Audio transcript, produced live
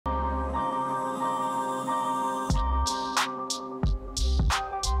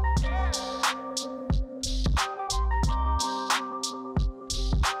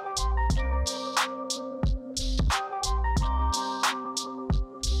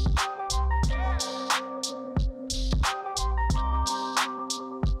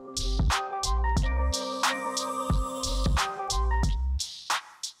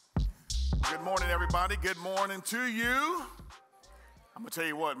everybody. Good morning to you. I'm going to tell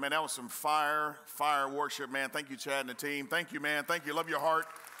you what, man, that was some fire worship, man. Thank you, Chad and the team. Thank you, man. Thank you. Love your heart.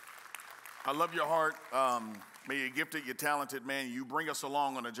 I love your heart. Man, you're gifted, you're talented, man. You bring us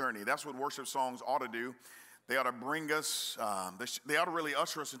along on a journey. That's what worship songs ought to do. They ought to bring us, they ought to really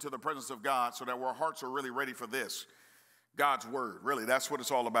usher us into the presence of God so that our hearts are really ready for this. God's word, really, that's what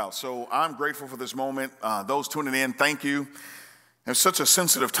it's all about. So I'm grateful for this moment. Those tuning in, thank you. It's such a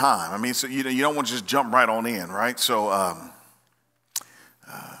sensitive time. I mean, so, you don't want to just jump right on in, right? So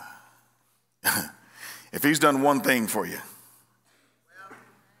if he's done one thing for you,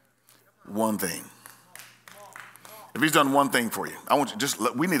 one thing. If he's done one thing for you, I want you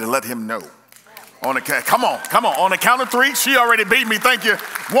we need to let him know. On the come on. On the count of three, she already beat me. Thank you.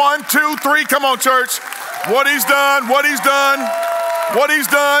 1, 2, 3. Come on, church. What he's done.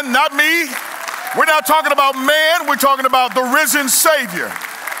 Not me. We're not talking about man. We're talking about the risen Savior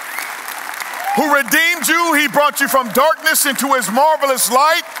who redeemed you. He brought you from darkness into his marvelous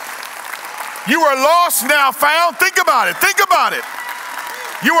light. You were lost, now found. Think about it.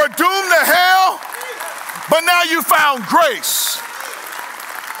 You were doomed to hell, but now you found grace.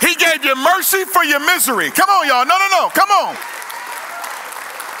 He gave you mercy for your misery. Come on, y'all. No. Come on.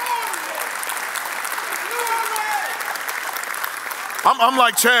 I'm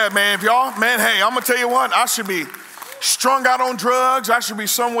like Chad, man. If y'all, man, hey, I'm going to tell you what. I should be strung out on drugs. I should be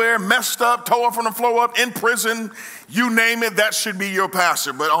somewhere messed up, tore from the floor up, in prison. You name it, that should be your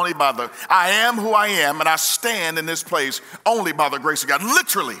pastor. But only I am who I am, and I stand in this place only by the grace of God.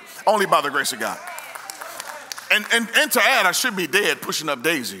 Literally, only by the grace of God. And to add, I should be dead pushing up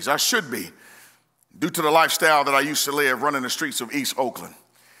daisies. I should be, due to the lifestyle that I used to live running the streets of East Oakland.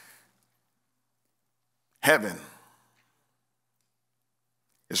 Heaven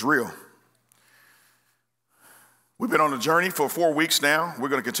is real. We've been on a journey for 4 weeks now. We're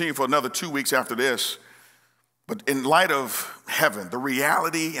going to continue for another 2 weeks after this. But in light of heaven, the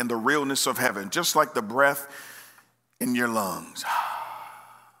reality and the realness of heaven, just like the breath in your lungs,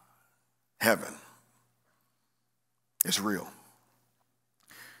 heaven is real.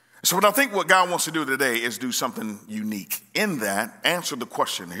 So what God wants to do today is do something unique. In that, answer the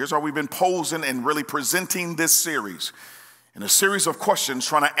question. Here's how we've been posing and really presenting this series. In a series of questions,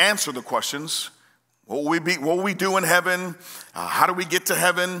 trying to answer the questions. What will we do in heaven? How do we get to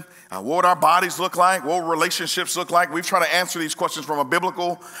heaven? What would our bodies look like? What would relationships look like? We've tried to answer these questions from a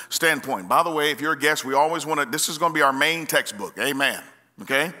biblical standpoint. By the way, if you're a guest, we always this is going to be our main textbook. Amen.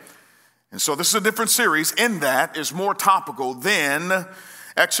 Okay? And so this is a different series in that it's more topical than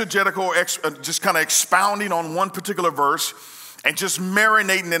exegetical, just kind of expounding on one particular verse and just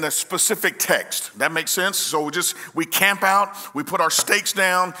marinating in a specific text. That makes sense? So we camp out, we put our stakes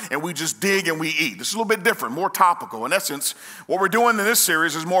down, and we just dig and we eat. This is a little bit different, more topical. In essence, what we're doing in this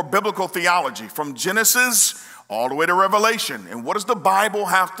series is more biblical theology from Genesis all the way to Revelation. And what does the Bible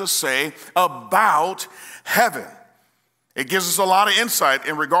have to say about heaven? It gives us a lot of insight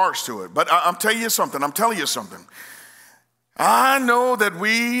in regards to it. But I'm telling you something. I know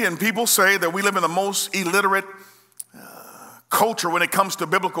that people say that we live in the most illiterate culture when it comes to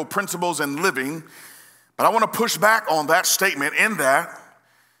biblical principles and living. But I want to push back on that statement in that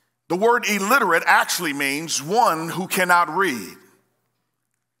the word illiterate actually means one who cannot read.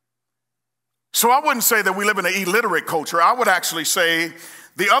 So I wouldn't say that we live in an illiterate culture. I would actually say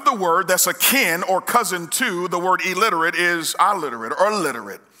the other word that's akin or cousin to the word illiterate is illiterate or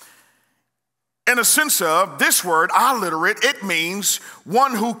literate. In a sense of this word, illiterate, it means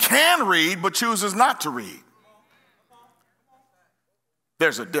one who can read but chooses not to read.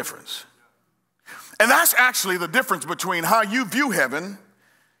 There's a difference. And that's actually the difference between how you view heaven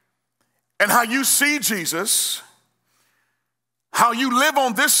and how you see Jesus, how you live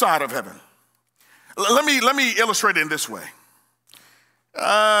on this side of heaven. Let me illustrate it in this way.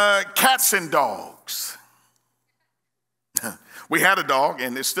 Cats and dogs. We had a dog,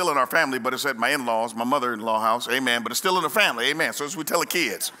 and it's still in our family, but it's at my in-laws, my mother-in-law house, amen, but it's still in the family, amen. So as we tell the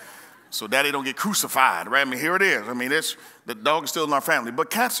kids, so daddy don't get crucified, right? I mean, here it is. I mean, the dog is still in our family, but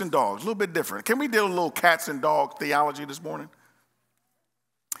cats and dogs, a little bit different. Can we deal with a little cats and dog theology this morning?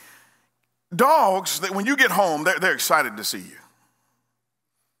 Dogs, when you get home, they're excited to see you.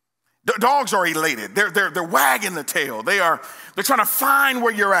 Dogs are elated. They're wagging the tail. They're trying to find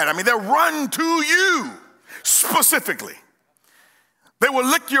where you're at. I mean, they'll run to you specifically. They will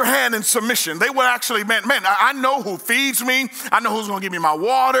lick your hand in submission. They will actually, man, I know who feeds me. I know who's going to give me my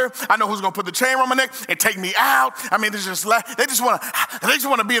water. I know who's going to put the chain around my neck and take me out. I mean, they just want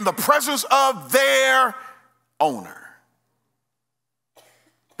to be in the presence of their owner.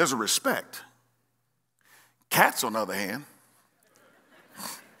 There's a respect. Cats, on the other hand,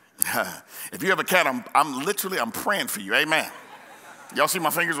 If you have a cat, I'm praying for you. Amen. Y'all see my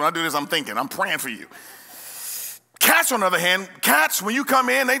fingers? When I do this, I'm thinking, I'm praying for you. Cats, on the other hand, cats, when you come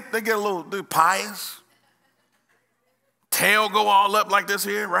in, they get a little pious. Tail go all up like this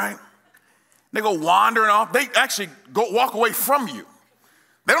here, right? They go wandering off. They actually walk away from you.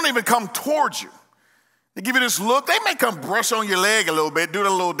 They don't even come towards you. They give you this look. They may come brush on your leg a little bit, do the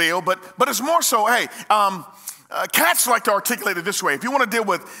little deal, but it's more so, hey, cats like to articulate it this way. If you want to deal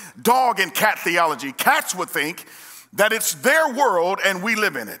with dog and cat theology, cats would think that it's their world and we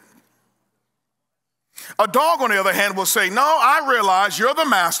live in it. A dog, on the other hand, will say, no, I realize you're the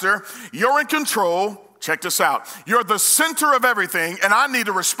master, you're in control. Check this out. You're the center of everything, and I need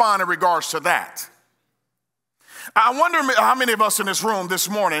to respond in regards to that. I wonder how many of us in this room this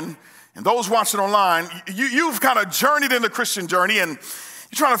morning, and those watching online, you've kind of journeyed in the Christian journey, and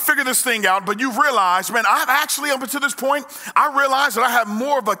you're trying to figure this thing out, but you've realized, man, I've actually, up until this point, I realized that I have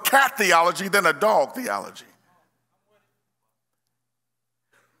more of a cat theology than a dog theology.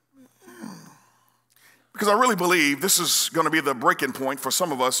 Because I really believe this is going to be the breaking point for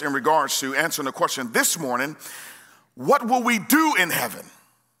some of us in regards to answering the question this morning, what will we do in heaven?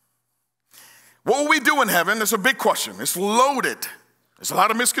 What will we do in heaven? It's a big question. It's loaded. There's a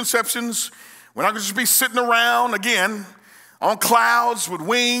lot of misconceptions. We're not going to just be sitting around, again, on clouds with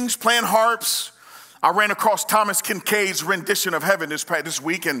wings, playing harps. I ran across Thomas Kincaid's rendition of heaven this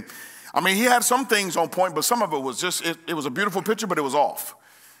week, and I mean, he had some things on point, but some of it was just, it was a beautiful picture, but it was off.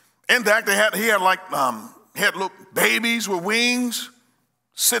 In fact, he had little babies with wings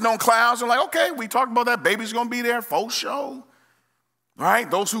sitting on clouds. And like, okay, we talked about that. Baby's going to be there, faux show. Right?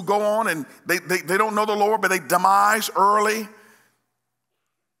 Those who go on and they don't know the Lord, but they demise early.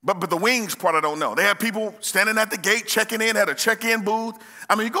 But the wings part I don't know. They had people standing at the gate checking in, had a check-in booth.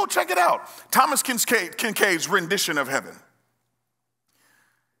 I mean, you go check it out. Thomas Kincaid's rendition of heaven.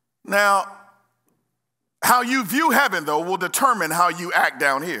 Now, how you view heaven, though, will determine how you act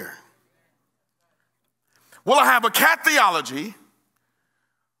down here. Will I have a cat theology,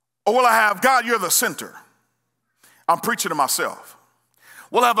 or will I have, God, you're the center? I'm preaching to myself.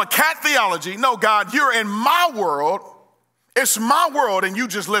 Will I have a cat theology? No, God, you're in my world. It's my world, and you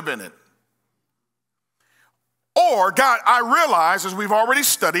just live in it. Or, God, I realize, as we've already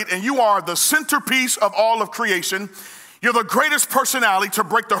studied, and you are the centerpiece of all of creation. You're the greatest personality to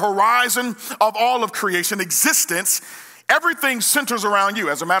break the horizon of all of creation existence. Everything centers around you.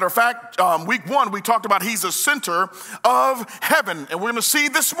 As a matter of fact, week 1, we talked about he's the center of heaven. And we're going to see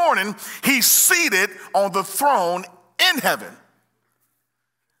this morning, he's seated on the throne in heaven.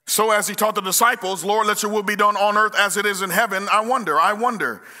 So as he taught the disciples, Lord, let your will be done on earth as it is in heaven. I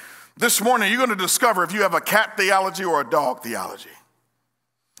wonder, this morning you're going to discover if you have a cat theology or a dog theology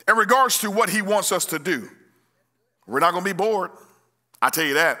in regards to what he wants us to do. We're not going to be bored. I tell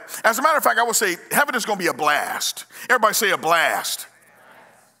you that. As a matter of fact, I would say heaven is going to be a blast. Everybody say a blast.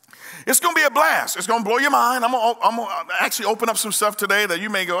 It's going to be a blast. It's going to blow your mind. I'm going to actually open up some stuff today that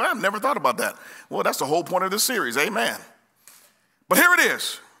you may go, I've never thought about that. Well, that's the whole point of this series. Amen. But here it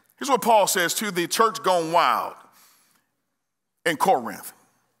is. Here's what Paul says to the church gone wild in Corinth.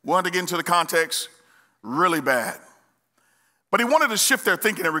 Wanted to get into the context really bad. But he wanted to shift their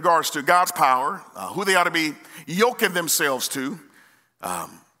thinking in regards to God's power, who they ought to be yoking themselves to,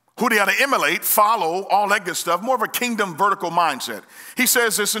 who they ought to emulate, follow, all that good stuff, more of a kingdom vertical mindset. He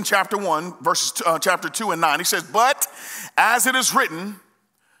says this in chapter 1, chapter 2 and 9. He says, but as it is written,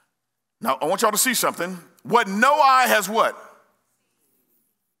 now I want y'all to see something. What no eye has what?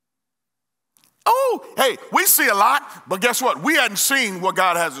 Oh, hey, we see a lot, but guess what? We hadn't seen what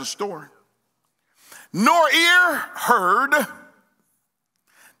God has in store. Nor ear heard,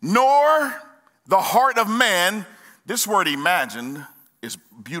 nor the heart of man. This word imagined is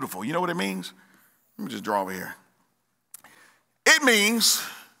beautiful. You know what it means? Let me just draw over here. It means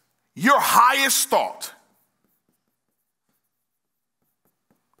your highest thought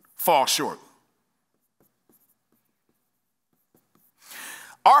falls short.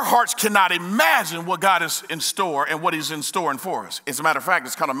 Our hearts cannot imagine what God is in store and what he's in store for us. As a matter of fact,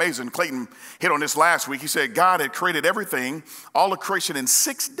 it's kind of amazing. Clayton hit on this last week. He said God had created everything, all of creation, in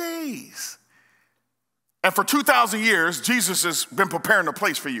 6 days. And for 2,000 years, Jesus has been preparing a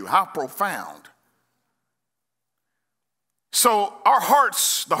place for you. How profound. So our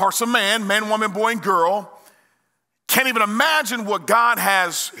hearts, the hearts of man, woman, boy, and girl, can't even imagine what God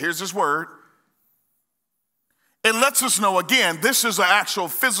has. Here's his word. It lets us know, again, this is an actual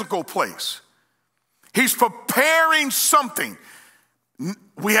physical place. He's preparing something.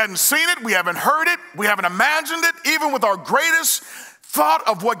 We hadn't seen it. We haven't heard it. We haven't imagined it. Even with our greatest thought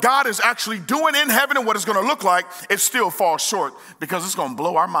of what God is actually doing in heaven and what it's going to look like, it still falls short because it's going to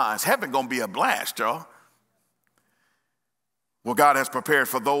blow our minds. Heaven going to be a blast, y'all. Well, God has prepared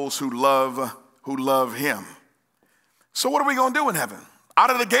for those who love him. So what are we going to do in heaven? Out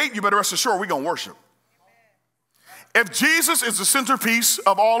of the gate, you better rest assured we're going to worship. If Jesus is the centerpiece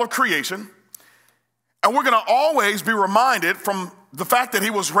of all of creation, and we're going to always be reminded from the fact that he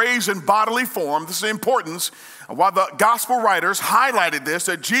was raised in bodily form, this is the importance of why the gospel writers highlighted this,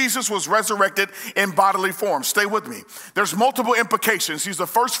 that Jesus was resurrected in bodily form. Stay with me. There's multiple implications. He's the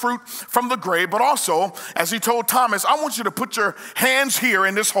first fruit from the grave, but also, as he told Thomas, I want you to put your hands here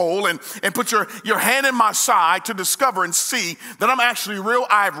in this hole and put your hand in my side to discover and see that I'm actually real.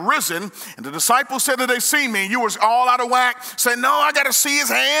 I've risen. And the disciples said that they seen me, and you was all out of whack, said, no, I got to see his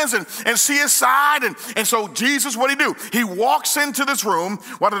hands and see his side. And so Jesus, what did he do? He walks into this room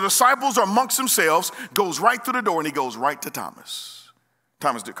while the disciples are amongst themselves, goes right through the door, and he goes right to Thomas.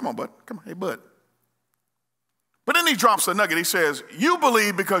 Thomas, come on, bud. Come on, hey, bud. But then he drops a nugget. He says, you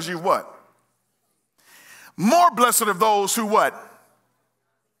believe because you've what? More blessed of those who what?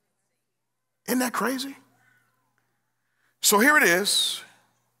 Isn't that crazy? So here it is.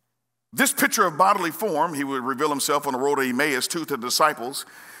 This picture of bodily form, he would reveal himself on the road to Emmaus to the disciples.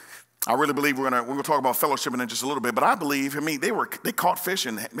 I really believe we're gonna talk about fellowship in just a little bit, but I believe, they caught fish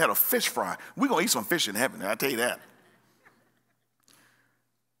and had a fish fry. We're gonna eat some fish in heaven, I tell you that.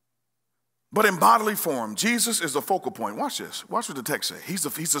 But in bodily form, Jesus is the focal point. Watch this. Watch what the text says. He's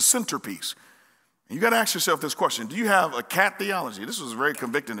the centerpiece. You got to ask yourself this question. Do you have a cat theology? This was very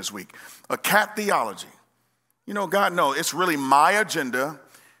convicting this week. A cat theology. You know, God, no, it's really my agenda.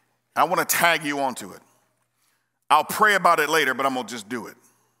 I want to tag you onto it. I'll pray about it later, but I'm going to just do it.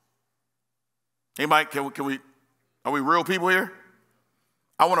 Hey, Mike, are we real people here?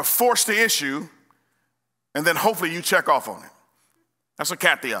 I want to force the issue, and then hopefully you check off on it. That's a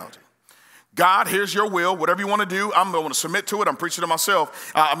cat theology. God, here's your will. Whatever you want to do, I'm going to submit to it. I'm preaching to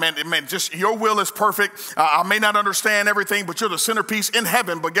myself. Man, just your will is perfect. I may not understand everything, but you're the centerpiece in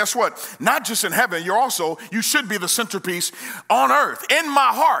heaven. But guess what? Not just in heaven, you should be the centerpiece on earth, in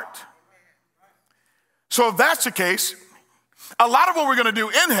my heart. So if that's the case, a lot of what we're going to do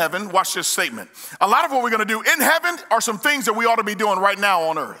in heaven, watch this statement. A lot of what we're going to do in heaven are some things that we ought to be doing right now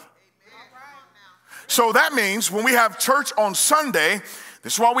on earth. So that means when we have church on Sunday,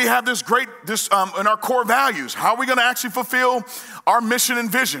 this is why we have this in our core values. How are we going to actually fulfill our mission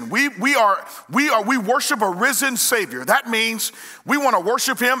and vision? We worship a risen Savior. That means we want to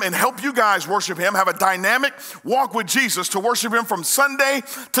worship him and help you guys worship him, have a dynamic walk with Jesus to worship him from Sunday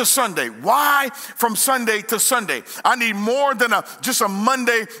to Sunday. Why from Sunday to Sunday? I need more than just a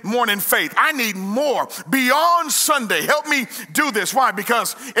Monday morning faith. I need more beyond Sunday. Help me do this. Why?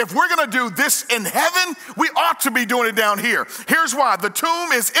 Because if we're going to do this in heaven, we ought to be doing it down here. Here's why. The tomb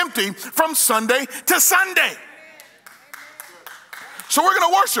is empty from Sunday to Sunday. So we're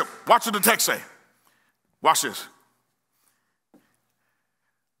going to worship. Watch what the text say. Watch this.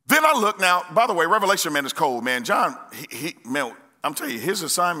 Then I look now, by the way, Revelation, man, is cold, man. John, man, I'm telling you, his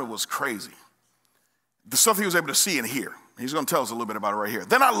assignment was crazy. The stuff he was able to see and hear. He's going to tell us a little bit about it right here.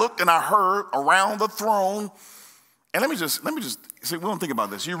 Then I looked and I heard around the throne, and let me just see, we don't think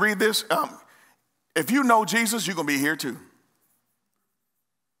about this. You read this, if you know Jesus, you're going to be here too.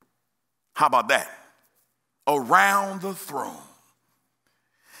 How about that? Around the throne.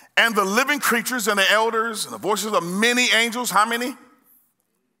 And the living creatures and the elders and the voices of many angels, how many?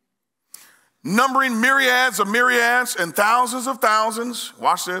 Numbering myriads of myriads and thousands of thousands.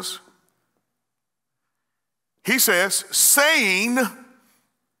 Watch this. He says, saying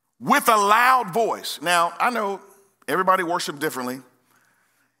with a loud voice. Now, I know everybody worship differently.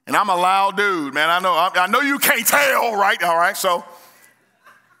 And I'm a loud dude, man. I know you can't tell, right? All right, so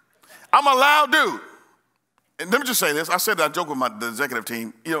I'm a loud dude. And let me just say this. I said that I joke with the executive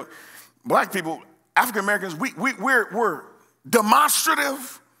team. You know, black people, African Americans, we're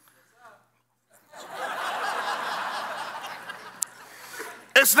demonstrative.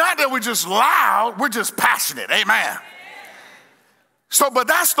 It's not that we're just loud, we're just passionate. Amen. So, but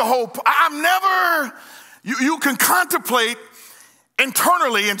that's the whole, you can contemplate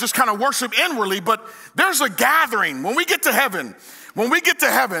internally and just kind of worship inwardly, but there's a gathering. When we get to heaven,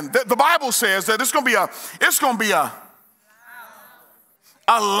 the Bible says that it's going to be a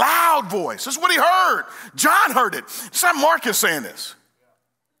loud voice. That's what he heard. John heard it. It's not Marcus saying this.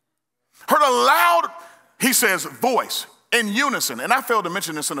 Heard a loud, he says, voice in unison. And I failed to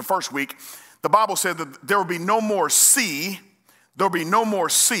mention this in the first week. The Bible said that there will be no more sea. There will be no more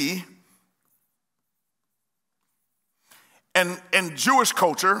sea. And in Jewish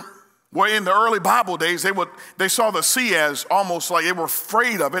culture, Where in the early Bible days, they saw the sea as almost like they were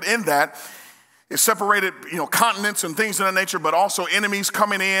afraid of it, in that it separated, continents and things of that nature, but also enemies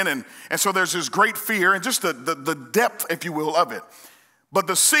coming in. And so there's this great fear and just the depth, if you will, of it. But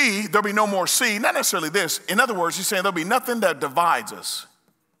the sea, there'll be no more sea. Not necessarily this. In other words, he's saying there'll be nothing that divides us.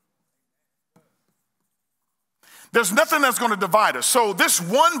 There's nothing that's going to divide us. So this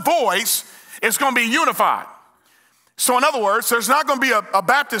one voice is going to be unified. So in other words, there's not going to be a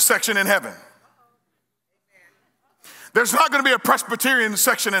Baptist section in heaven. There's not going to be a Presbyterian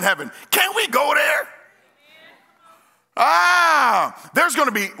section in heaven. Can we go there? There's going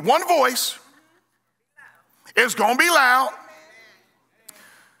to be one voice. It's going to be loud.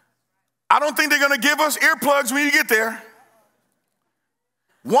 I don't think they're going to give us earplugs when you get there.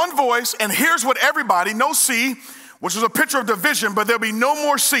 One voice, and here's what everybody, no sea, which is a picture of division, but there'll be no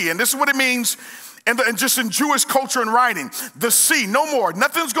more sea. And this is what it means and just in Jewish culture and writing. The sea, no more.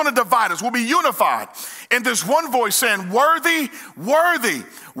 Nothing's going to divide us. We'll be unified. And there's one voice saying, worthy, worthy,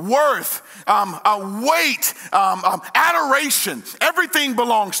 worth, weight, adoration. Everything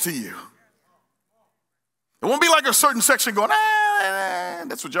belongs to you. It won't be like a certain section going,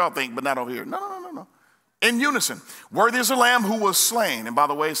 that's what y'all think, but not over here. No. In unison. Worthy is the Lamb who was slain. And by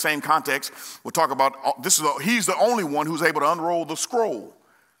the way, same context, we'll talk about, he's the only one who's able to unroll the scroll.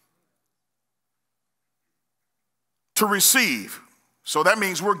 To receive. So that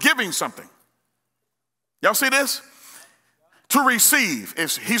means we're giving something. Y'all see this? To receive.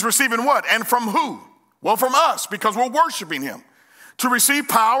 He's receiving what? And from who? Well, from us, because we're worshiping him. To receive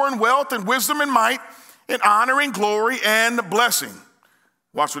power and wealth and wisdom and might and honor and glory and blessing.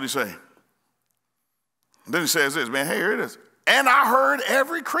 Watch what he say. And then he says this, man, hey, here it is. And I heard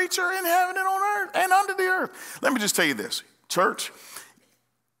every creature in heaven and on earth and under the earth. Let me just tell you this, church.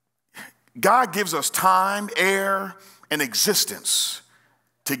 God gives us time, air, and existence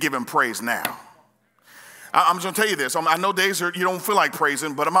to give him praise now. I'm just gonna tell you this. I know days you don't feel like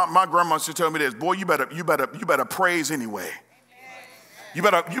praising, but my grandma used to tell me this, boy, you better praise anyway. You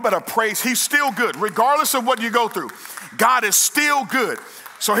better praise. He's still good, regardless of what you go through. God is still good.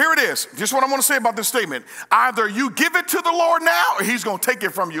 So here it is. Just what I want to say about this statement. Either you give it to the Lord now or he's going to take it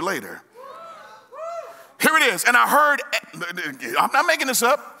from you later. Here it is. And I heard, I'm not making this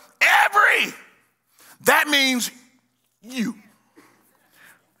up, that means you.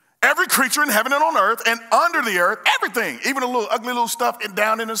 Every creature in heaven and on earth and under the earth, everything, even the little ugly little stuff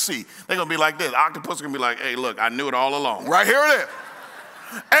down in the sea. They're going to be like this. Octopus is going to be like, hey, look, I knew it all along. Right here it is.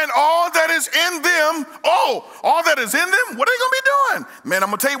 And all that is in them, all that is in them, what are they going to be doing? Man, I'm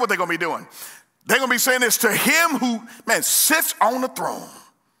going to tell you what they're going to be doing. They're going to be saying this to him who, sits on the throne.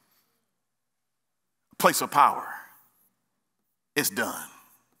 Place of power. It's done.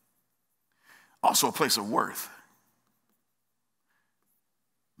 Also a place of worth.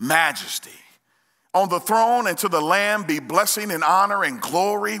 Majesty. On the throne and to the Lamb be blessing and honor and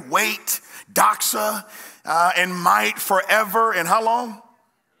glory, weight, doxa, and might forever. And how long?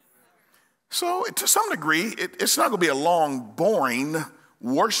 So to some degree, it's not going to be a long, boring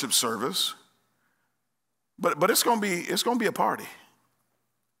worship service, but it's going to be a party.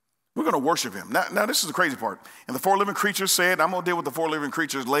 We're going to worship him. Now this is the crazy part. And the four living creatures said, I'm going to deal with the four living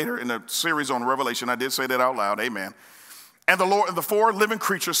creatures later in the series on Revelation. I did say that out loud. Amen. And the four living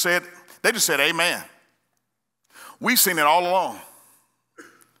creatures said, they just said, amen. We've seen it all along.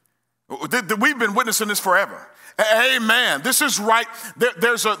 We've been witnessing this forever. Amen. This is right.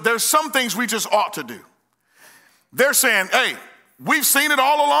 There's some things we just ought to do. They're saying, hey, we've seen it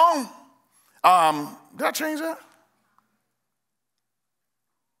all along. Did I change that?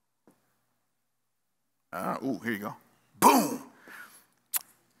 Here you go. Boom.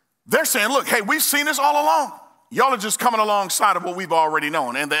 They're saying, look, hey, we've seen this all along. Y'all are just coming alongside of what we've already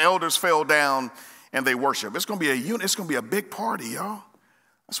known. And the elders fell down and they worship. It's going to be it's going to be a big party, y'all.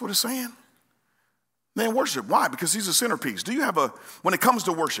 That's what it's saying. Man, worship. Why? Because he's a centerpiece. Do you have when it comes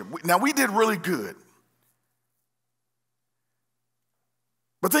to worship, now we did really good.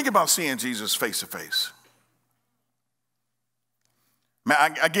 But think about seeing Jesus face to face.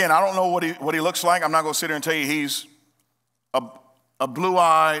 Man, again, I don't know what he looks like. I'm not going to sit here and tell you he's a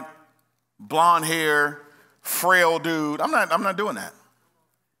blue-eyed, blonde hair, frail dude. I'm not doing that.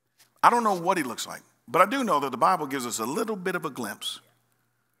 I don't know what he looks like. But I do know that the Bible gives us a little bit of a glimpse.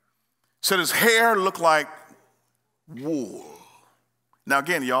 Said his hair looked like wool. Now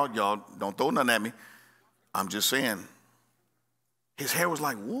again, y'all don't throw nothing at me. I'm just saying, his hair was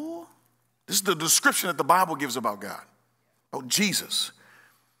like wool. This is the description that the Bible gives about God. Oh, Jesus.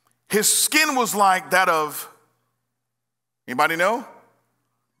 His skin was like that of, anybody know?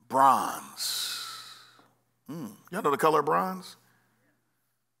 Bronze. Y'all know the color of bronze?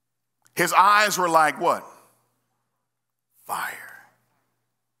 His eyes were like what? Fire.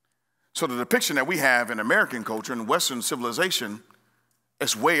 So the depiction that we have in American culture and Western civilization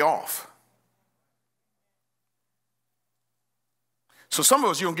is way off. So some of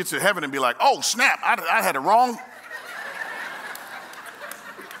us, you're going to get to heaven and be like, oh, snap, I had it wrong.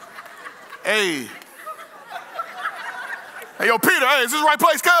 Hey, yo, Peter, hey, is this the right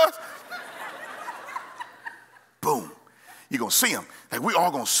place, cuz? Boom. You're going to see him. Like, we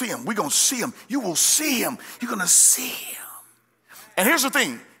all going to see him. We're going to see him. You will see him. You're going to see him. And here's the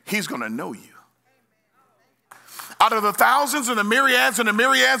thing. He's going to know you. Out of the thousands and the myriads and the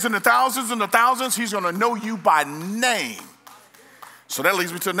myriads and the thousands, he's going to know you by name. So that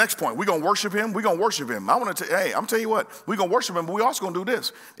leads me to the next point. We're going to worship him. We're going to worship him. I'm tell you what, we're going to worship him, but we're also going to do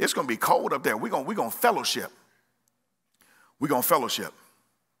this. It's going to be cold up there. We're going to fellowship. We're going to fellowship.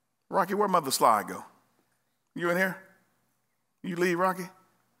 Rocky, where'd Mother Slide go? You in here? You leave, Rocky?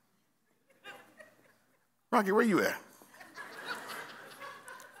 Rocky, where you at?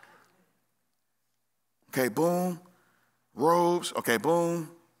 Okay, boom. Robes. Okay, boom.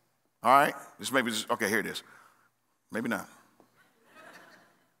 All right. Okay, here it is. Maybe not.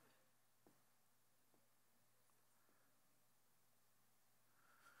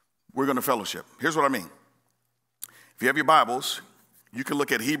 We're going to fellowship. Here's what I mean. If you have your Bibles, you can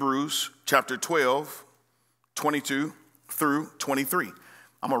look at Hebrews chapter 12, 22 through 23.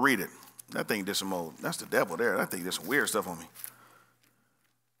 I'm going to read it. That thing did some old, that's the devil there. That thing did some weird stuff on me.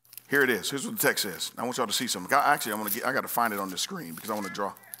 Here it is. Here's what the text says. I want y'all to see something. Actually, I got to find it on the screen because I want to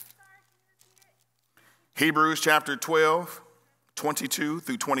draw. Hebrews chapter 12, 22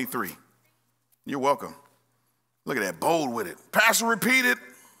 through 23. You're welcome. Look at that, bold with it. Pastor repeated.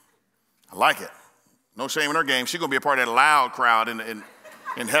 I like it. No shame in her game. She's going to be a part of that loud crowd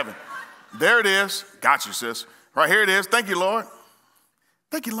in heaven. There it is. Got you, sis. Right here it is. Thank you, Lord.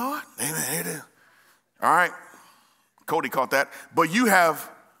 Thank you, Lord. Amen. Here it is. All right. Cody caught that. But you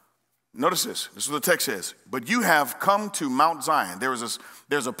have, notice this. This is what the text says. But you have come to Mount Zion. There's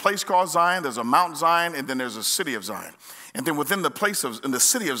a place called Zion. There's a Mount Zion, and then there's a city of Zion. And then within in the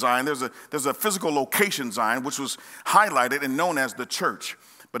city of Zion, there's a physical location, Zion, which was highlighted and known as the church.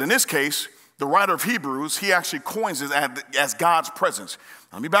 But in this case, the writer of Hebrews, he actually coins it as God's presence.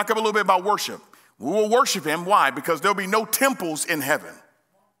 Let me back up a little bit about worship. We will worship him. Why? Because there'll be no temples in heaven.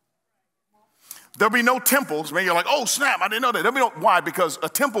 There'll be no temples. Maybe you're like, oh, snap, I didn't know that. Why? Because a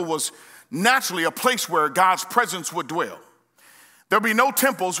temple was naturally a place where God's presence would dwell. There'll be no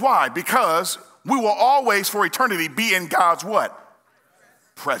temples. Why? Because we will always, for eternity, be in God's what?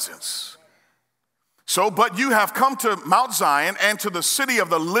 Presence. So, but you have come to Mount Zion and to the city of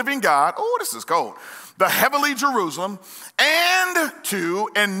the living God. Oh, this is cold. The heavenly Jerusalem, and to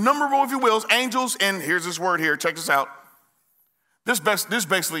innumerable, if you will, angels. And here's this word here. Check this out. This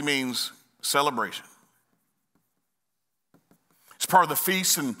basically means celebration. It's part of the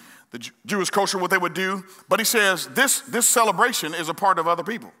feast and the Jewish culture, what they would do. But he says this celebration is a part of other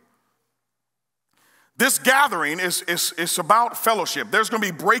people. This gathering is about fellowship. There's going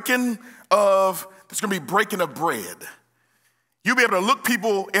to be breaking of bread. You'll be able to look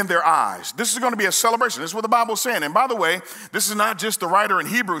people in their eyes. This is going to be a celebration. This is what the Bible is saying. And by the way, this is not just the writer in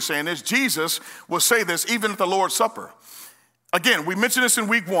Hebrews saying this. Jesus will say this even at the Lord's Supper. Again, we mentioned this in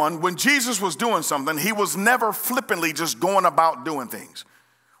week 1. When Jesus was doing something, he was never flippantly just going about doing things.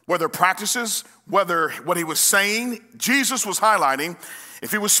 Whether practices, whether what he was saying, Jesus was highlighting.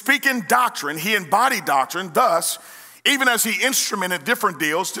 If he was speaking doctrine, he embodied doctrine. Thus, even as he instrumented different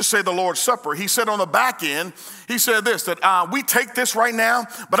deals, to say the Lord's Supper, he said on the back end, he said this, that we take this right now,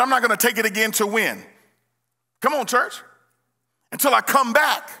 but I'm not going to take it again till when? Come on, church. Until I come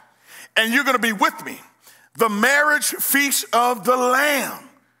back, and you're going to be with me. The marriage feast of the Lamb.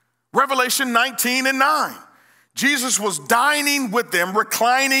 Revelation 19:9. Jesus was dining with them,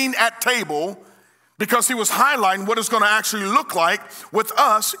 reclining at table, because he was highlighting what it's going to actually look like with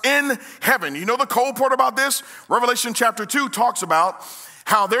us in heaven. You know the cold part about this? Revelation chapter 2 talks about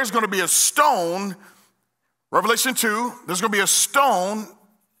how there's going to be a stone. Revelation 2, there's going to be a stone,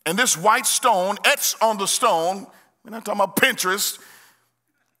 and this white stone etched on the stone, we're not talking about Pinterest,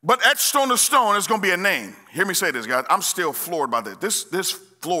 but etched on the stone is going to be a name. Hear me say this, guys. I'm still floored by this. This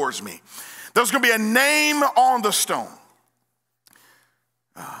floors me. There's going to be a name on the stone.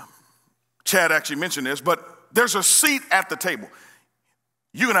 Chad actually mentioned this, but there's a seat at the table.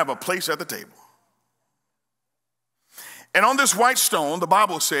 You can have a place at the table. And on this white stone, the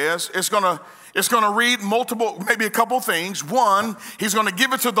Bible says it's going to read multiple, maybe a couple things. One, he's going to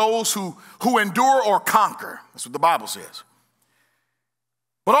give it to those who endure or conquer. That's what the Bible says.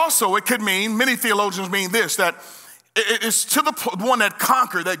 But also it could mean, many theologians mean this, that It's to the one that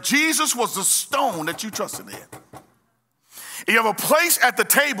conquered, that Jesus was the stone that you trusted in. You have a place at the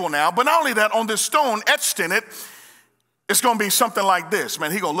table now, but not only that, on this stone etched in it, it's going to be something like this.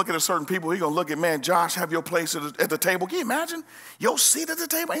 Man, he's going to look at a certain people. He's going to look at, man, Josh, have your place at the table. Can you imagine your seat at the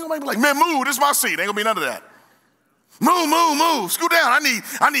table? Ain't going to be like, man, move, this is my seat. Ain't going to be none of that. Move, scoot down.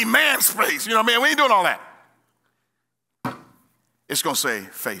 I need man space. You know what I mean? We ain't doing all that. It's going to say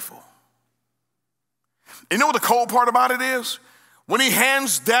faithful. You know what the cold part about it is? When he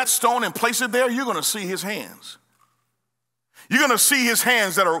hands that stone and places it there, you're going to see his hands. You're going to see his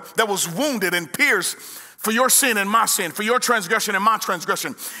hands that was wounded and pierced for your sin and my sin, for your transgression and my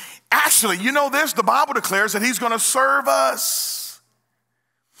transgression. Actually, you know this? The Bible declares that he's going to serve us.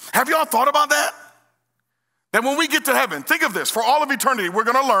 Have y'all thought about that? That when we get to heaven, think of this, for all of eternity, we're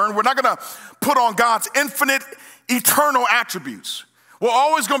going to learn, we're not going to put on God's infinite, eternal attributes. We're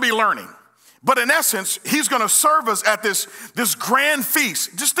always going to be learning. But in essence, he's going to serve us at this grand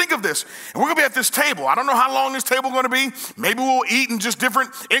feast. Just think of this. And we're going to be at this table. I don't know how long this table is going to be. Maybe we'll eat in just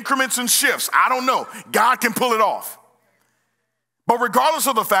different increments and shifts. I don't know. God can pull it off. But regardless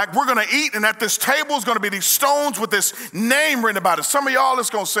of the fact, we're going to eat, and at this table is going to be these stones with this name written about it. Some of y'all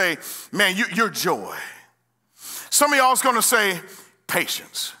is going to say, man, you're joy. Some of y'all is going to say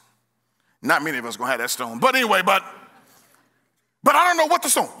patience. Not many of us are going to have that stone. But anyway, but I don't know what the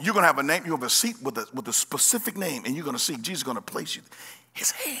stone. You're going to have a name. You have a seat with a specific name, and you're going to see Jesus is going to place you.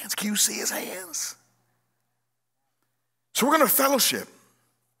 His hands. Can you see his hands? So we're going to fellowship.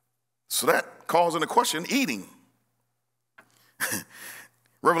 So that calls into question eating.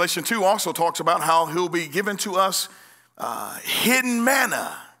 Revelation 2 also talks about how he'll be given to us hidden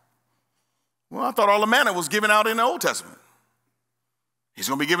manna. Well, I thought all the manna was given out in the Old Testament. He's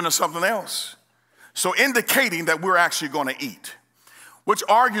going to be giving us something else. So indicating that we're actually going to eat, which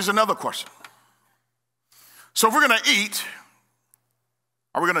argues another question. So if we're going to eat,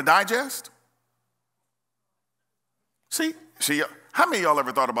 are we going to digest? See, how many of y'all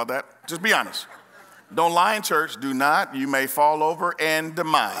ever thought about that? Just be honest. Don't lie in church. Do not. You may fall over and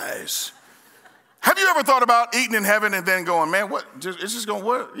demise. Have you ever thought about eating in heaven and then going, man, it's just going,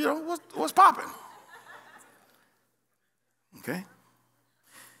 what's popping? Okay.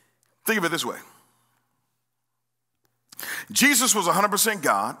 Think of it this way. Jesus was 100%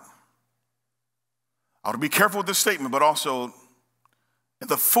 God. I ought to be careful with this statement, but also in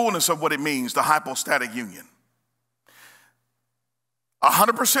the fullness of what it means, the hypostatic union.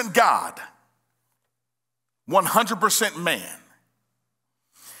 100% God, 100% man.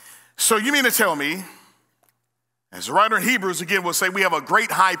 So you mean to tell me, as the writer in Hebrews again will say, we have a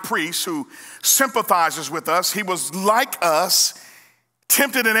great high priest who sympathizes with us. He was like us,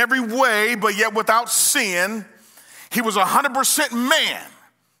 tempted in every way, but yet without sin. He was 100% man.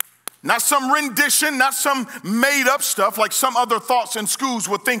 Not some rendition, not some made up stuff like some other thoughts in schools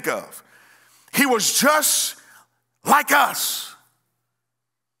would think of. He was just like us.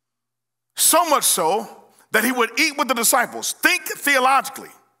 So much so that he would eat with the disciples. Think theologically.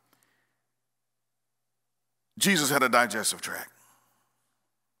 Jesus had a digestive tract.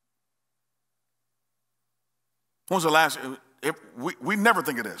 When was the last? We never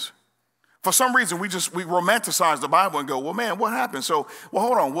think of this. For some reason, we romanticize the Bible and go, well, man, what happened? So, well,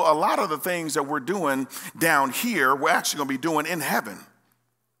 hold on. Well, a lot of the things that we're doing down here, we're actually going to be doing in heaven.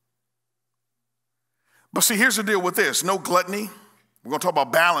 But see, here's the deal with this. No gluttony. We're going to talk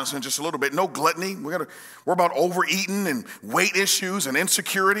about balance in just a little bit. No gluttony. We're about overeating and weight issues and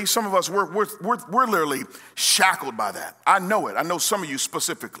insecurity. Some of us, we're literally shackled by that. I know it. I know some of you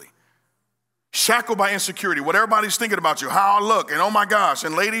specifically. Shackled by insecurity, what everybody's thinking about you, how I look, and oh my gosh.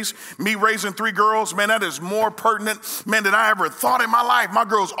 And ladies, me raising 3 girls, man, that is more pertinent, man, than I ever thought in my life. My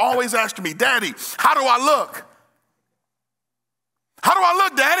girls always asking me, Daddy, how do I look? How do I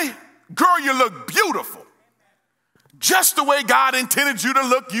look, Daddy? Girl, you look beautiful. Just the way God intended you to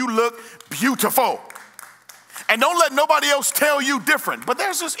look, you look beautiful. And don't let nobody else tell you different. But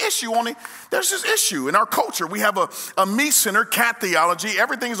there's this issue in our culture. We have a me-centered cat theology.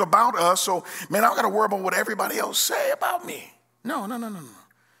 Everything's about us. So, man, I don't got to worry about what everybody else say about me. No.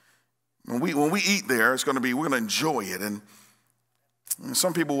 When we eat there, we're going to enjoy it. And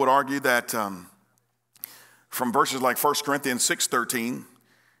some people would argue that from verses like 1 Corinthians 6:13,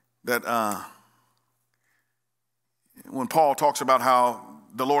 that when Paul talks about how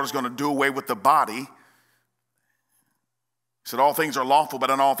the Lord is going to do away with the body, he said, all things are lawful,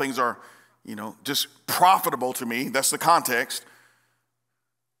 but not all things are, just profitable to me. That's the context.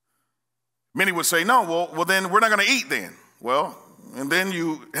 Many would say, no, well, then we're not going to eat then. Well, and then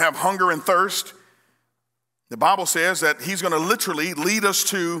you have hunger and thirst. The Bible says that he's going to literally lead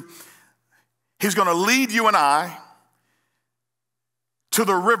you and I to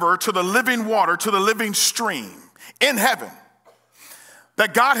the river, to the living water, to the living stream in heaven,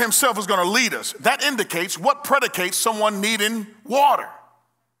 that God himself is going to lead us. That indicates what predicates someone needing water.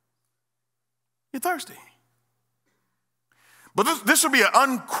 You're thirsty. But this will be an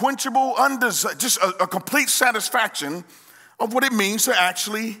unquenchable, just a complete satisfaction of what it means to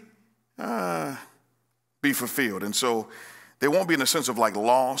actually be fulfilled. And so there won't be in a sense of like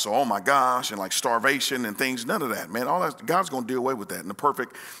loss or oh my gosh and like starvation and things. None of that, man. All that, God's going to do away with that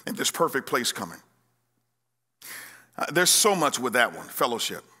in this perfect place coming. There's so much with that one: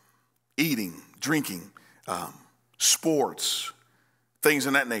 fellowship, eating, drinking, sports, things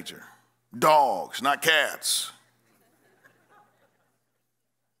in that nature. Dogs, not cats.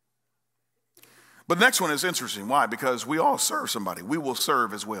 But the next one is interesting. Why? Because we all serve somebody. We will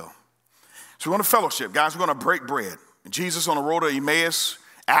serve as well. So we're going to fellowship. Guys, we're going to break bread. Jesus on the road to Emmaus,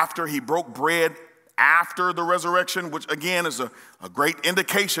 after he broke bread after the resurrection, which again is a great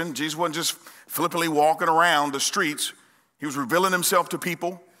indication. Jesus wasn't just flippantly walking around the streets. He was revealing himself to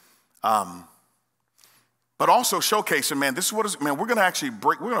people. But also showcasing, man, this is what is, man, we're going to actually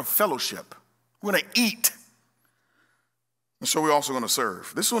we're going to fellowship. We're going to eat. And so we're also going to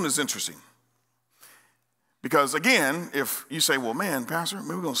serve. This one is interesting. Because again, if you say, well, man, Pastor,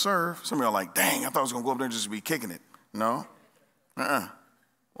 maybe we're going to serve. Some of you are like, dang, I thought I was going to go up there and just be kicking it. No.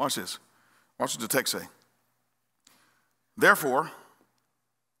 Watch this. Watch what the text say. Therefore,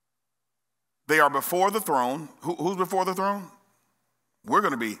 they are before the throne. Who's before the throne? We're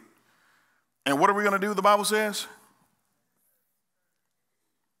going to be. And what are we going to do, the Bible says?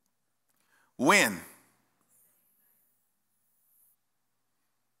 When?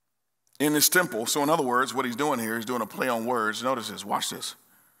 In this temple. So in other words, what he's doing here, he's doing a play on words. Notice this. Watch this.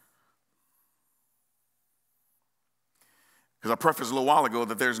 Because I prefaced a little while ago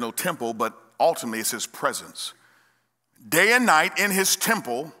that there's no temple, but ultimately it's his presence. Day and night in his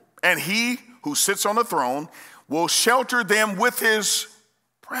temple, and he who sits on the throne will shelter them with his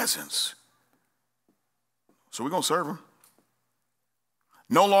presence. So we're going to serve him.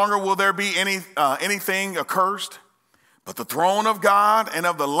 No longer will there be anything accursed, but the throne of God and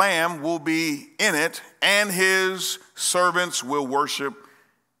of the Lamb will be in it, and his servants will worship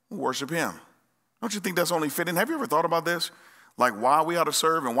him. Don't you think that's only fitting? Have you ever thought about this? Like why we ought to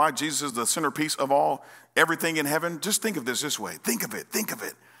serve and why Jesus is the centerpiece of everything in heaven? Just think of this way. Think of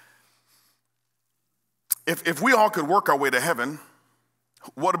it. If we all could work our way to heaven,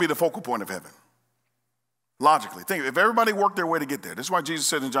 what would be the focal point of heaven? Logically, think if everybody worked their way to get there. This is why Jesus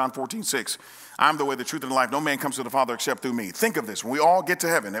said in John 14:6, I'm the way, the truth, and the life. No man comes to the Father except through me. Think of this. When we all get to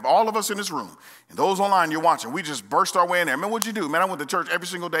heaven, if all of us in this room and those online you're watching, we just burst our way in there. Man, what'd you do? Man, I went to church every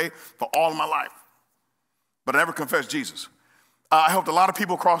single day for all of my life. But I never confessed Jesus. I helped a lot of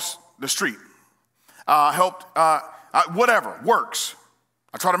people cross the street. Whatever, works.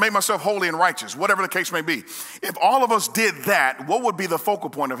 I try to make myself holy and righteous, whatever the case may be. If all of us did that, what would be the focal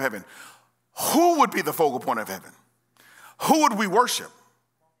point of heaven? Who would be the focal point of heaven? Who would we worship?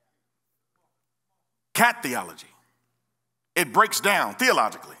 Cat theology. It breaks down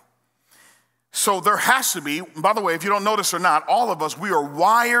theologically. So there has to be, by the way, if you don't notice or not, all of us, we are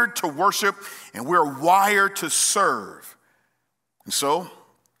wired to worship and we're wired to serve. And so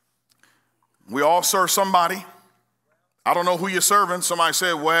we all serve somebody. I don't know who you're serving. Somebody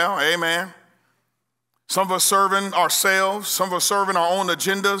said, well, amen. Some of us serving ourselves. Some of us serving our own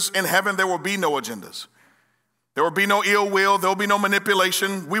agendas. In heaven, there will be no agendas. There will be no ill will. There will be no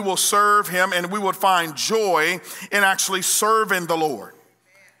manipulation. We will serve him and we will find joy in actually serving the Lord.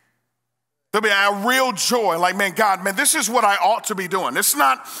 There'll be a real joy, like, man, God, man, this is what I ought to be doing. It's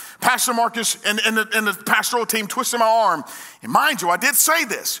not Pastor Marcus and the pastoral team twisting my arm. And mind you, I did say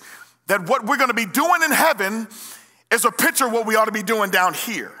this, that what we're going to be doing in heaven is a picture of what we ought to be doing down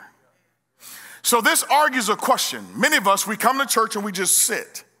here. So this argues a question. Many of us, we come to church and we just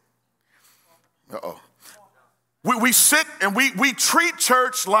sit. We sit and we treat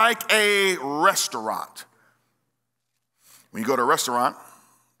church like a restaurant. When you go to a restaurant,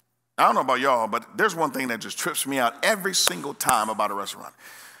 I don't know about y'all, but there's one thing that just trips me out every single time about a restaurant.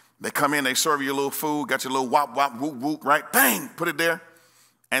 They come in, they serve you a little food, got your little wop, wop, whoop, whoop, right? Bang, put it there.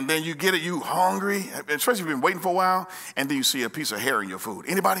 And then you get it, you hungry, especially if you've been waiting for a while, and then you see a piece of hair in your food.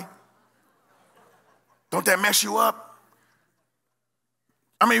 Anybody? Don't that mess you up?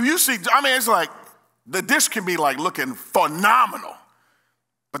 I mean, it's like the dish can be like looking phenomenal,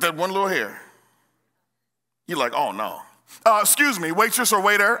 but that one little hair, you're like, oh no. Excuse me, waitress or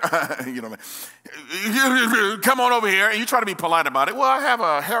waiter, you know what I mean? Come on over here, and you try to be polite about it. Well, I have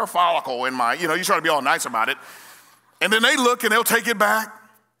a hair follicle in my, you try to be all nice about it. And then they look and they'll take it back.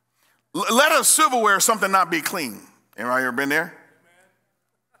 Let a silverware or something not be clean. Anybody ever been there?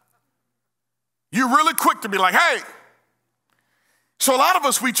 You're really quick to be like, hey. So a lot of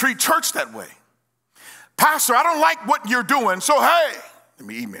us, we treat church that way. Pastor, I don't like what you're doing, so hey, let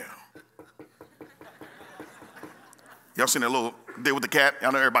me email. Y'all seen that little deal with the cat? I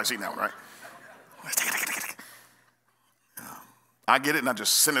know everybody's seen that one, right? I get it and I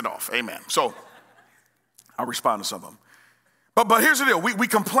just send it off. Amen. So I'll respond to some of them. But here's the deal. We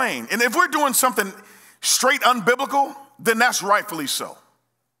complain. And if we're doing something straight unbiblical, then that's rightfully so.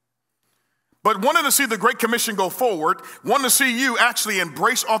 But wanting to see the Great Commission go forward, wanting to see you actually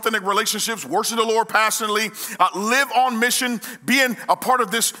embrace authentic relationships, worship the Lord passionately, live on mission, being a part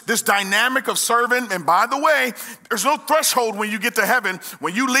of this dynamic of serving. And by the way, there's no threshold when you get to heaven.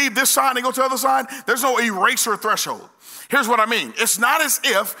 When you leave this side and go to the other side, there's no eraser threshold. Here's what I mean. It's not as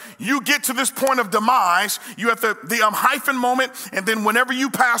if you get to this point of demise, you have the hyphen moment, and then whenever you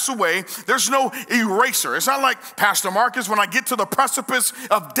pass away, there's no eraser. It's not like, Pastor Marcus, when I get to the precipice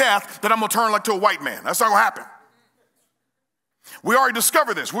of death, that I'm going to turn like to a white man. That's not going to happen. We already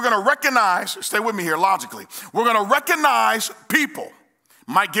discovered this. We're going to recognize, stay with me here logically, we're going to recognize people.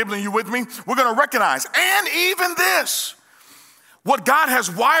 Mike Giblin, you with me? We're going to recognize, and even this, what God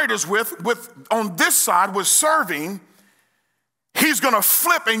has wired us with on this side was serving. He's going to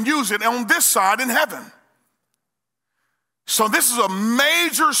flip and use it on this side in heaven. So this is a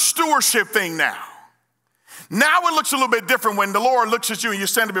major stewardship thing now. Now it looks a little bit different when the Lord looks at you and you're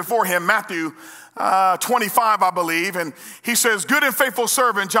standing before him, Matthew 25, I believe, and he says, good and faithful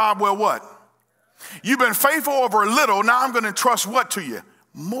servant, job well what? You've been faithful over a little, now I'm going to entrust what to you?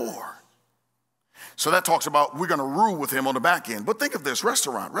 More. So that talks about we're going to rule with him on the back end. But think of this,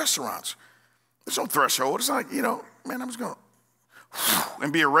 restaurants. There's no threshold. It's like, man, I'm just going to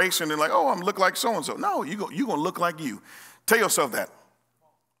and be erased and then like, oh, I'm look like so-and-so. No, you're going to look like you. Tell yourself that.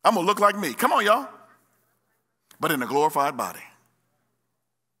 I'm going to look like me. Come on, y'all. But in a glorified body.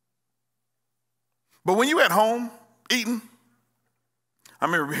 But when you at home eating, I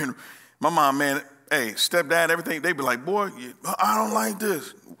remember being, my mom, man, hey, stepdad, everything, they'd be like, boy, I don't like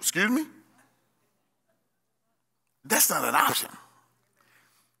this. Excuse me? That's not an option.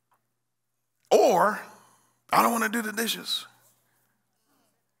 Or, I don't want to do the dishes.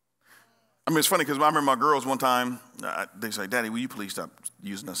 I mean, it's funny because I remember my girls one time, they say, Daddy, will you please stop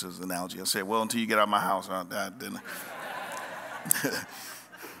using us as an analogy? I said, well, until you get out of my house, then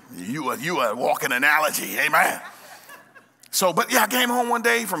you a walking analogy, amen. So, but yeah, I came home one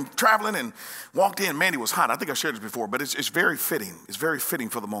day from traveling and walked in. Mandy was hot. I think I shared this before, but it's very fitting. It's very fitting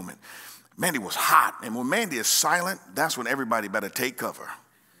for the moment. Mandy was hot, and when Mandy is silent, that's when everybody better take cover.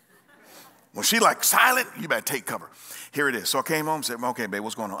 When she like silent, you better take cover. Here it is. So I came home and said, okay, babe,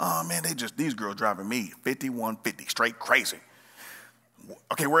 what's going on? Oh, man, these girls driving me 5150, straight crazy.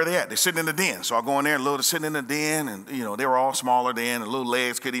 Okay, where are they at? They're sitting in the den. So I go in there, they're sitting in the den, and, they were all smaller then, and little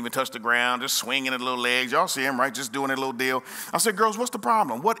legs couldn't even touch the ground, just swinging their little legs. Y'all see them, right? Just doing their little deal. I said, girls, what's the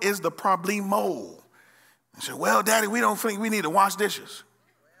problem? What is the problemo? I said, well, Daddy, we don't think we need to wash dishes.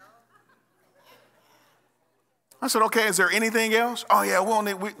 I said, okay, is there anything else? Oh, yeah,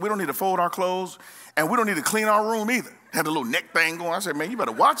 we don't need to fold our clothes, and we don't need to clean our room either. Had a little neck thing going. I said, man, you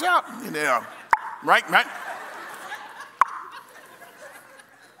better watch out. Right?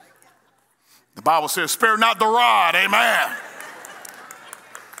 The Bible says, spare not the rod, amen.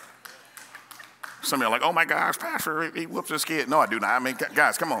 Some of you are like, oh my gosh, Pastor, he whoops his kid. No, I do not. I mean,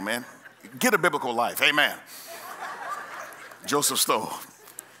 guys, come on, man. Get a biblical life, amen. Joseph Stowe.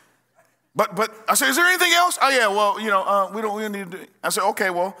 But I said, is there anything else? Oh yeah, well, we don't need to do it. I said, okay,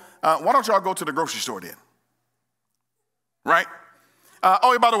 well, why don't y'all go to the grocery store then? Right?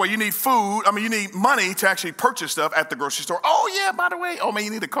 Oh, yeah, by the way, you need food. You need money to actually purchase stuff at the grocery store. Oh, yeah, by the way, oh, man, you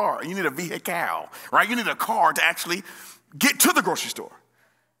need a car. You need a vehicle, right? You need a car to actually get to the grocery store.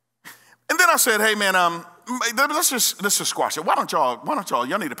 And then I said, hey, man, let's just squash it. Why don't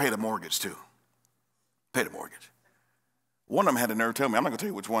y'all need to pay the mortgage too? Pay the mortgage. One of them had the nerve to tell me, I'm not going to tell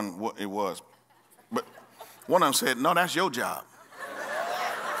you which one it was, but one of them said, no, that's your job.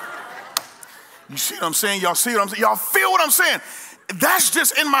 You see what I'm saying? Y'all see what I'm saying? Y'all feel what I'm saying? That's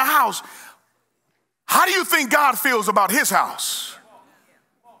just in my house. How do you think God feels about his house?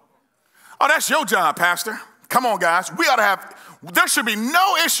 Oh, that's your job, Pastor. Come on, guys. There should be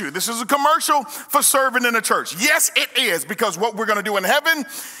no issue. This is a commercial for serving in the church. Yes, it is, because what we're going to do in heaven,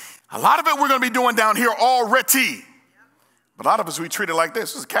 a lot of it we're going to be doing down here already. But a lot of us, we treat it like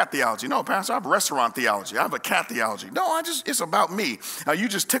this. This is cat theology. No, Pastor, I have restaurant theology. I have a cat theology. No, it's about me. You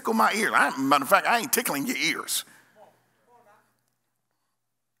just tickle my ear. Matter of fact, I ain't tickling your ears.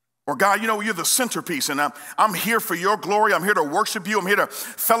 Or God, you're the centerpiece, and I'm here for your glory. I'm here to worship you. I'm here to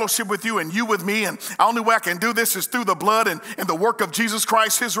fellowship with you and you with me. And the only way I can do this is through the blood and the work of Jesus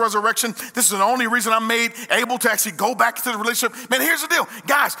Christ, his resurrection. This is the only reason I'm made able to actually go back to the relationship. Man, here's the deal.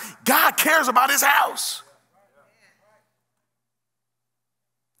 Guys, God cares about his house.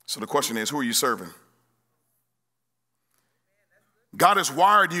 So the question is, who are you serving? God has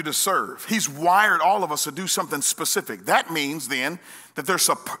wired you to serve. He's wired all of us to do something specific. That means then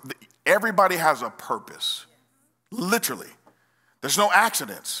that everybody has a purpose. Literally. There's no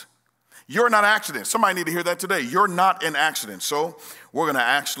accidents. You're not accidents. Somebody need to hear that today. You're not an accident. So we're going to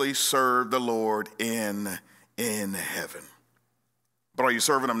actually serve the Lord in heaven. But are you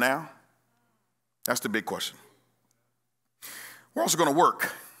serving him now? That's the big question. We're also going to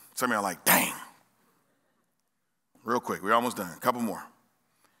work. Some of you are like, dang. Real quick, we're almost done. A couple more.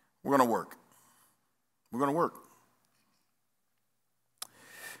 We're going to work. We're going to work.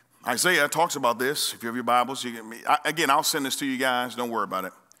 Isaiah talks about this. If you have your Bibles, again, I'll send this to you guys. Don't worry about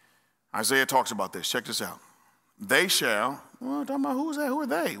it. Isaiah talks about this. Check this out. They shall, well, talking about who's that? Who are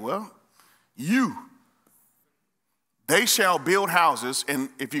they? Well, you. They shall build houses. And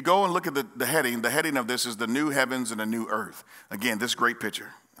if you go and look at the heading of this is the new heavens and the new earth. Again, this great picture.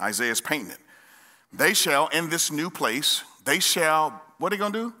 Isaiah's painting it. They shall, in this new place, they shall, what are they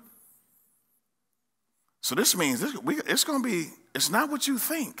going to do? So this means it's going to be, it's not what you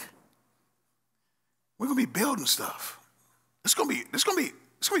think. We're going to be building stuff. It's going to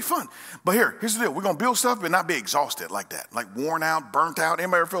be fun. But here's the deal. We're going to build stuff but not be exhausted like that. Like worn out, burnt out.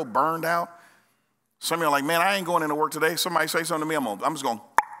 Anybody ever feel burned out? Some of you are like, man, I ain't going into work today. Somebody say something to me, I'm just going,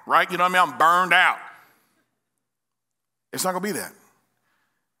 right? You know what I mean? I'm burned out. It's not going to be that.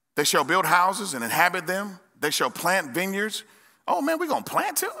 They shall build houses and inhabit them. They shall plant vineyards. Oh, man, we're going to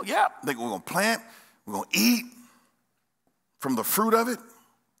plant too? Yeah. We're going to plant. We're going to eat from the fruit of it.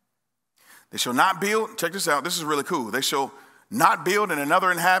 They shall not build. Check this out. This is really cool. They shall not build and another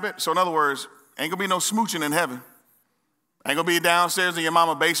inhabit. So in other words, ain't going to be no smooching in heaven. Ain't going to be downstairs in your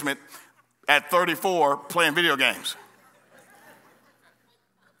mama's basement at 34 playing video games.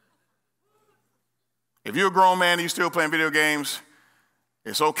 If you're a grown man and you're still playing video games,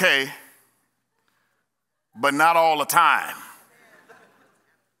 it's okay, but not all the time.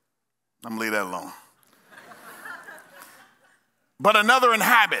 I'm going to leave that alone. But another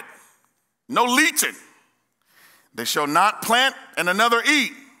inhabit, no leeching. They shall not plant and another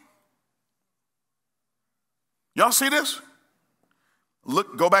eat. Y'all see this?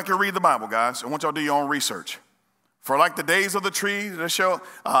 Look, go back and read the Bible, guys. I want y'all to do your own research. For like the days of the tree,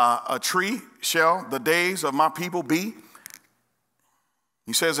 a tree shall the days of my people be.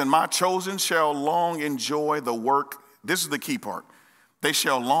 He says, and my chosen shall long enjoy the work. This is the key part. They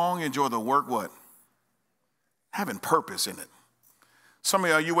shall long enjoy the work, what? Having purpose in it. Some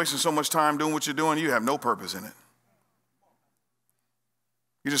of you wasting so much time doing what you're doing, you have no purpose in it.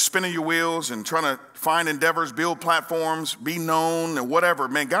 You're just spinning your wheels and trying to find endeavors, build platforms, be known, and whatever.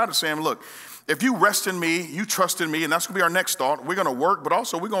 Man, God is saying, look, if you rest in me, you trust in me, and that's going to be our next thought. We're going to work, but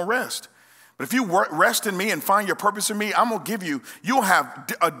also we're going to rest. But if you rest in me and find your purpose in me, I'm going to give you, you'll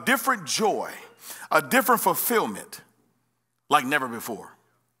have a different joy, a different fulfillment like never before.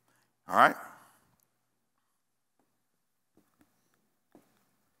 All right?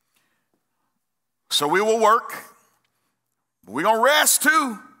 So we will work, but we're going to rest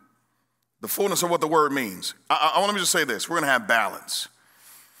too. The fullness of what the word means. I want to just say this. We're going to have balance.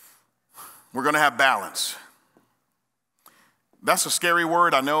 We're going to have balance. That's a scary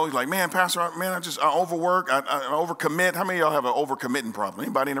word, I know. He's like, man, Pastor, man, I overwork, I overcommit. How many of y'all have an overcommitting problem?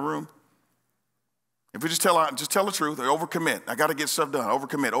 Anybody in the room? If we just tell the truth, I overcommit. I got to get stuff done.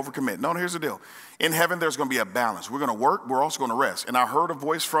 Overcommit. No, here's the deal. In heaven, there's going to be a balance. We're going to work. We're also going to rest. And I heard a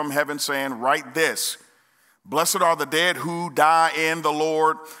voice from heaven saying, write this. Blessed are the dead who die in the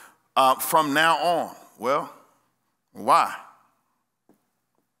Lord from now on. Well, why?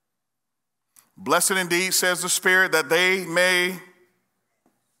 Blessed indeed, says the Spirit, that they may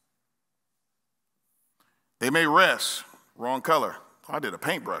rest. Wrong color. I did a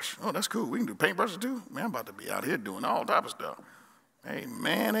paintbrush. Oh, that's cool. We can do paintbrushes too. Man, I'm about to be out here doing all type of stuff.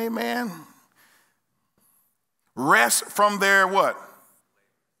 Amen, amen. Rest from their what?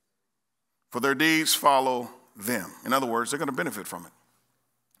 For their deeds follow them. In other words, they're going to benefit from it.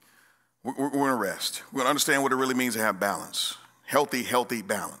 We're going to rest. We're going to understand what it really means to have balance. Healthy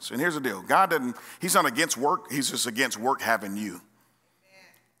balance. And here's the deal. He's not against work. He's just against work having you.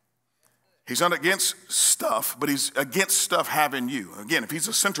 He's not against stuff, but he's against stuff having you. Again, if he's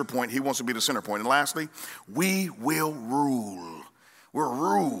a center point, he wants to be the center point. And lastly, we will rule. We'll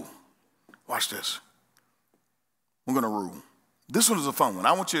rule. Watch this. We're going to rule. This one is a fun one.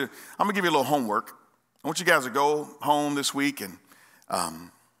 I'm going to give you a little homework. I want you guys to go home this week and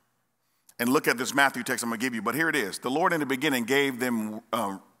look at this Matthew text I'm going to give you. But here it is. The Lord in the beginning gave them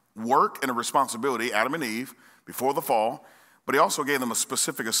work and a responsibility, Adam and Eve, before the fall. But he also gave them a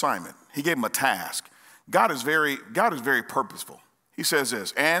specific assignment. He gave them a task. God is very purposeful. He says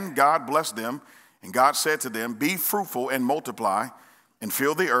this, and God blessed them, and God said to them, be fruitful and multiply and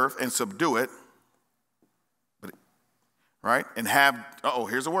fill the earth and subdue it. Right? And have,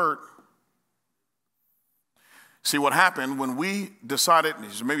 here's a word. See what happened when we decided,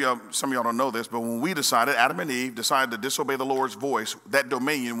 maybe some of y'all don't know this, but when we decided, Adam and Eve decided to disobey the Lord's voice, that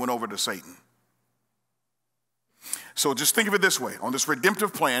dominion went over to Satan. So just think of it this way. On this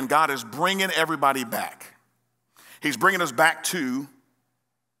redemptive plan, God is bringing everybody back. He's bringing us back to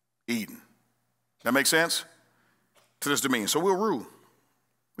Eden. That make sense? To this dominion. So we'll rule.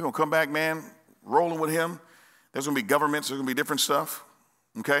 We're going to come back, man, rolling with him. There's going to be governments. There's going to be different stuff.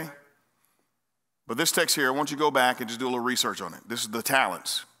 Okay? But this text here, I want you to go back and just do a little research on it. This is the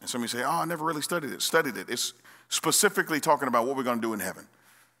talents. And some of you say, I never really studied it. Studied it. It's specifically talking about what we're going to do in heaven.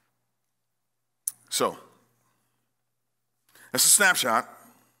 So, that's a snapshot.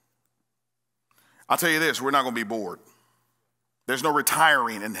 I'll tell you this, we're not going to be bored. There's no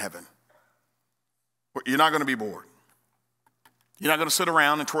retiring in heaven. You're not going to be bored. You're not going to sit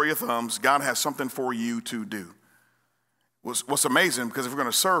around and twirl your thumbs. God has something for you to do. What's amazing, because if we're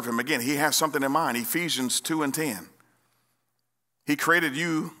going to serve him, again, he has something in mind. Ephesians 2:10. He created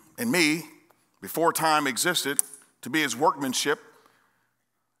you and me before time existed to be his workmanship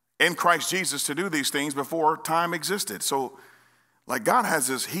in Christ Jesus to do these things before time existed. So, like God has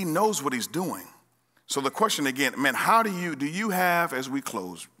this, he knows what he's doing. So the question again, man, how do you have, as we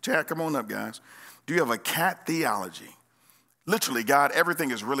close, Chad, come on up, guys. Do you have a cat theology? Literally, God,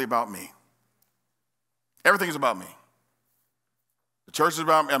 everything is really about me. Everything is about me. The church is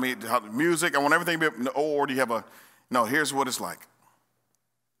about me. Music, I want everything to be, or do you have no, here's what it's like.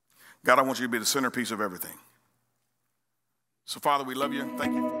 God, I want you to be the centerpiece of everything. So, Father, we love you.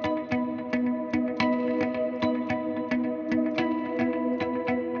 Thank you.